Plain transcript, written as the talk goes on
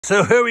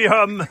So here we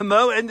are,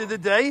 Mo, end of the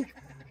day.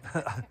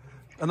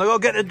 And I got to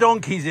get the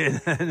donkeys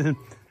in.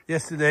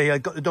 Yesterday I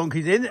got the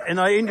donkeys in and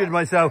I injured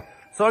myself.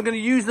 So I'm going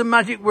to use the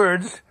magic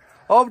words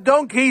of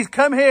donkeys.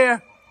 Come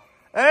here.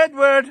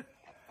 Edward.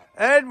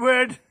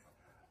 Edward.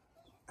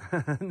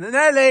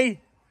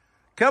 Nelly.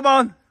 Come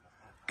on.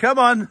 Come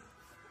on.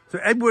 So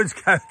Edward's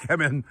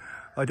coming.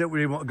 I don't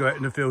really want to go out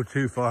in the field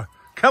too far.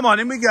 Come on,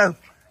 in we go.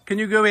 Can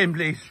you go in,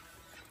 please?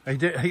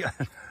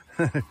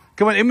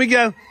 Come on, in we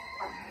go.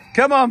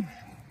 Come on.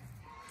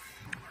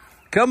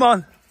 Come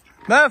on.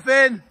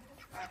 Muffin.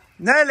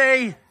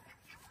 Nelly.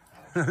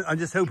 I'm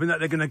just hoping that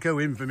they're going to go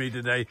in for me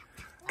today.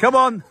 Come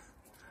on.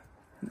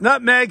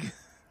 Nutmeg.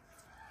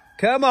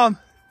 Come on.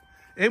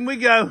 In we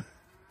go.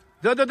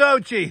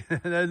 Dododochi.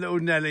 There's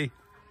little Nelly.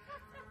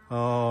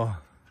 Oh.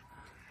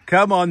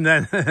 Come on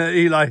then,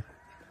 Eli.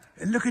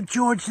 And look at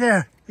George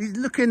there. He's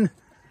looking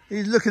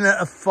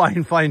at a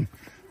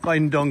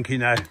fine donkey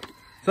now.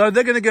 So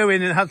they're going to go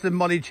in and have some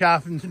molly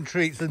chaff and some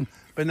treats and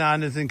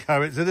bananas and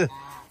carrots. So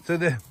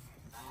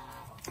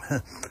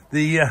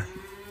the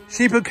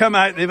sheep have come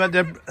out. They've had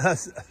their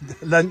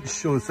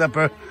lunch or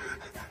supper,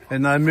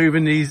 and I'm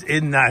moving these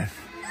in now.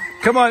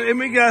 Come on, in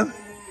we go.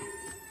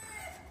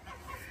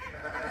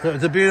 So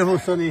it's a beautiful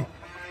sunny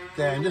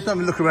day. I'm just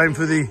having a look around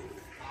for the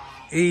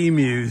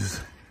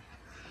emus.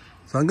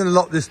 So I'm going to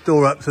lock this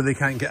door up so they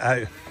can't get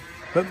out.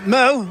 But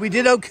Mo, we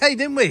did okay,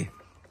 didn't we?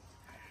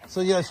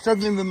 So yeah,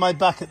 struggling with my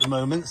back at the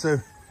moment, so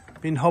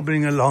been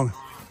hobbling along.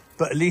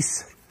 But at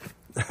least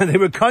they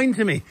were kind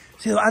to me.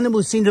 See,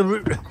 animals seem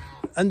to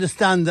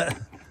understand that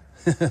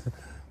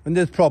when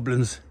there's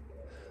problems,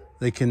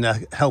 they can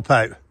help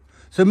out.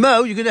 So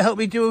Mo, you're going to help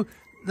me do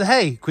the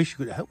hay. Chris,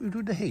 you're going to help me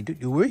do the hay,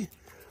 don't you worry.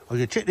 I'm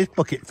going to check this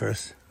bucket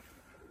first.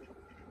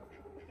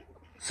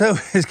 So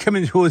it's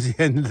coming towards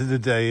the end of the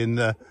day,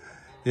 and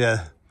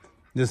yeah,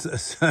 the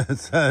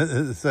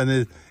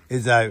sun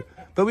is out.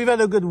 But we've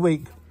had a good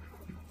week.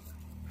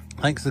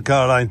 Thanks to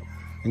Caroline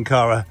and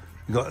Cara.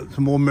 We've got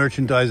some more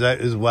merchandise out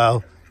as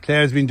well.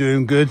 Claire's been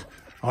doing good.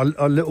 Our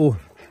little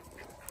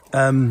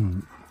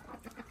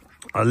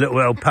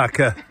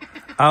alpaca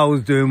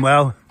Owl's doing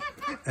well.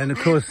 And of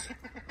course,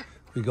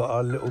 we got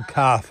our little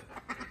calf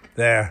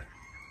there.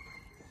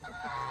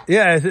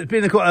 Yeah, it's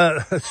been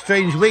quite a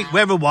strange week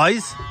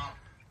weather-wise,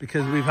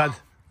 because we've had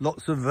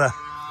lots of,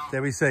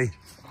 dare we say,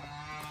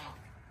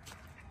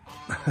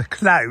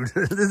 cloud.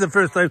 This is the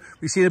first time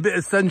we've seen a bit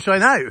of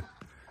sunshine out.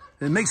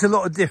 It makes a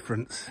lot of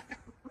difference.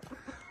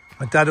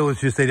 My dad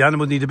always used to say the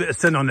animals need a bit of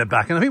sun on their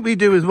back, and I think we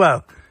do as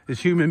well. As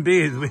human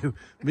beings,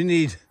 we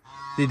need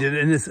it,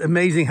 and it's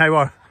amazing how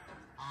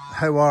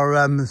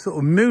our sort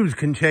of moods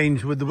can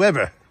change with the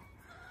weather.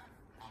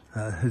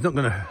 It's not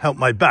going to help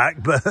my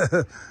back, but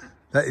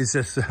that is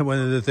just one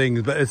of the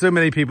things. But there's so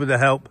many people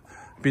that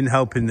been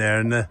helping there,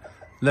 and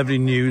lovely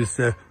news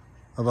of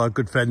our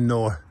good friend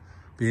Nor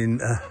being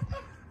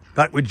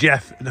back with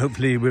Jeff, and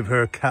hopefully with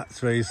her cats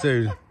very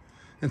soon.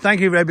 And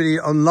thank you to everybody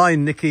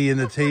online, Nikki and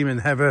the team,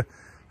 and Heather,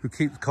 who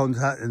keeps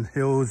contact, and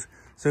Hills.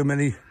 So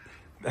many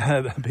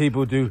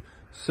people do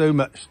so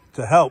much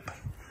to help.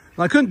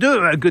 And I couldn't do it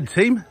without a good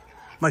team.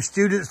 My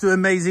students do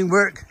amazing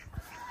work.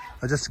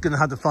 I'm just going to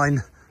have to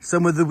find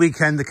some of the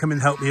weekend to come and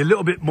help me a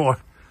little bit more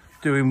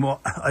doing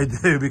what I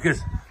do,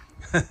 because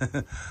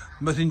the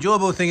most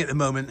enjoyable thing at the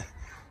moment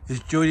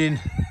is joining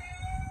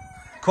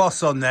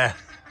Cross on there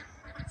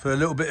for a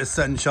little bit of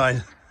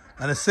sunshine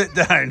and a sit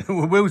down.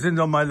 Wilson's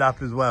on my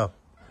lap as well.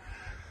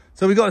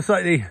 So we got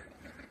slightly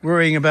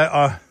worrying about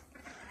our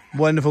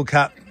wonderful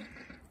cat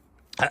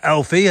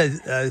Alfie.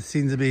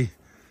 Seems to be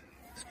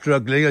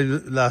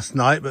struggling last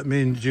night, but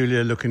me and Julia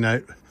are looking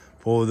out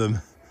for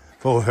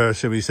her,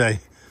 shall we say.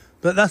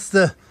 But that's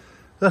the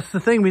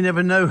thing, we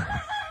never know.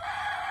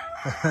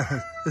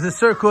 It's a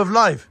circle of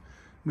life.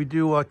 We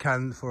do what we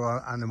can for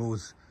our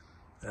animals,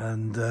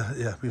 and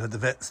yeah, we've had the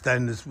vets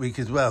down this week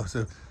as well.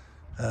 So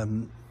yeah,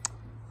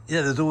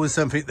 there's always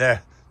something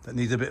there that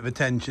needs a bit of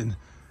attention.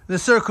 The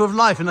circle of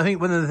life, and I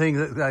think one of the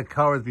things that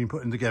Cara's been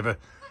putting together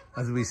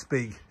as we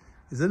speak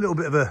is a little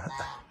bit of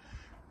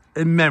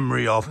a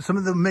memory of some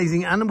of the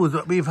amazing animals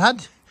that we've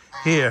had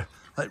here,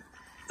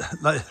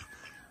 like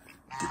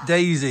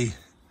Daisy,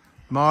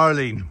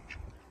 Marlene,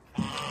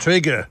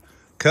 Trigger,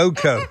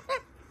 Coco,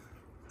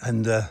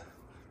 and the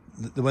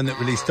one that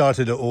really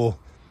started it all,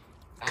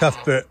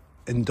 Cuthbert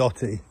and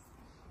Dottie.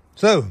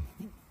 So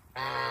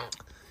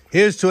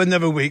here's to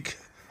another week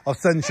of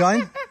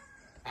sunshine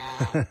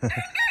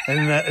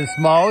and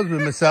smiles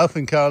with myself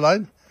and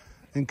Caroline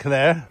and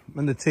Claire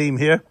and the team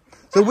here.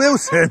 So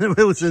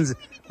Wilson's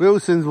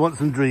want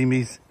some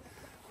dreamies,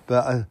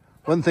 but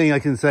one thing I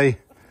can say,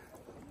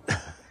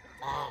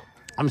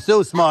 I'm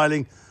still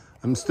smiling,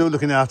 I'm still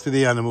looking after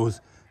the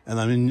animals, and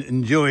I'm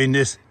enjoying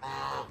this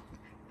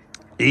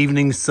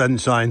evening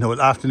sunshine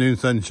or afternoon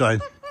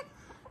sunshine.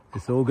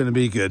 It's all going to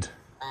be good.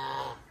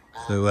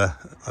 So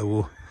I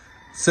will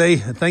say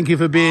thank you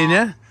for being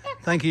here.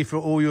 Thank you for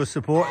all your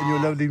support and your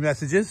lovely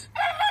messages.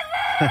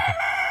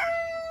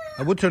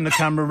 I would turn the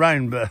camera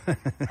around, but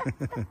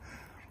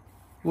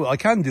well, I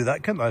can do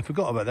that, can't I? I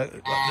forgot about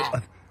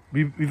that.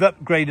 we've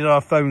upgraded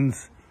our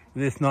phones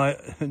with this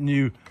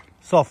new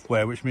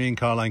software, which me and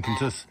Caroline can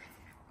just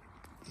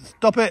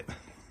stop it,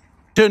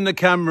 turn the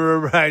camera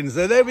around.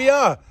 So there we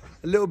are,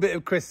 a little bit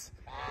of Chris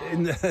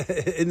in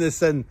the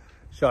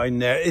sunshine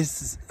there.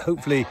 It's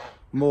hopefully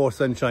more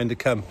sunshine to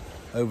come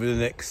over the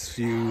next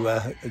few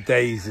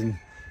days, and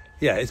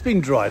yeah, it's been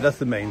dry. That's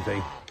the main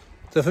thing.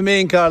 So for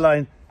me and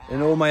Caroline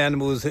and all my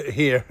animals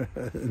here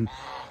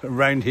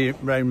around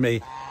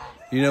me,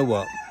 you know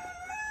what?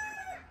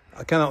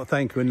 I cannot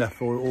thank you enough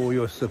for all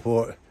your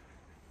support,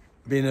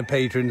 being a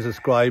patron,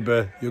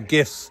 subscriber, your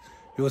gifts,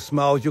 your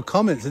smiles, your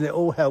comments, and it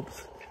all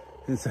helps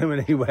in so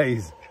many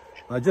ways.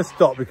 I just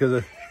stopped because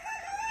of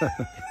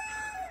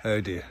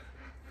oh dear,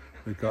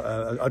 we got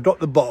I dropped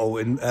the bottle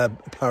in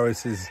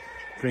Paris is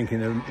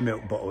drinking a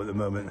milk bottle at the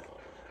moment.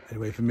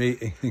 Anyway, for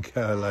me and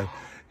Caroline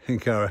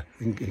and Cara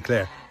and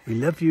Claire, we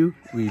love you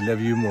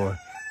more.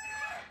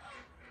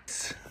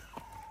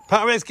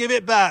 Paris, give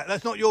it back.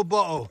 That's not your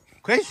bottle.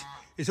 Chris,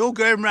 it's all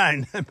going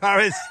round.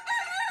 Paris,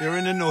 you're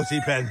in the naughty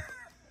pen.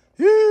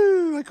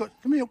 Ooh, I got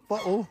the milk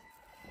bottle.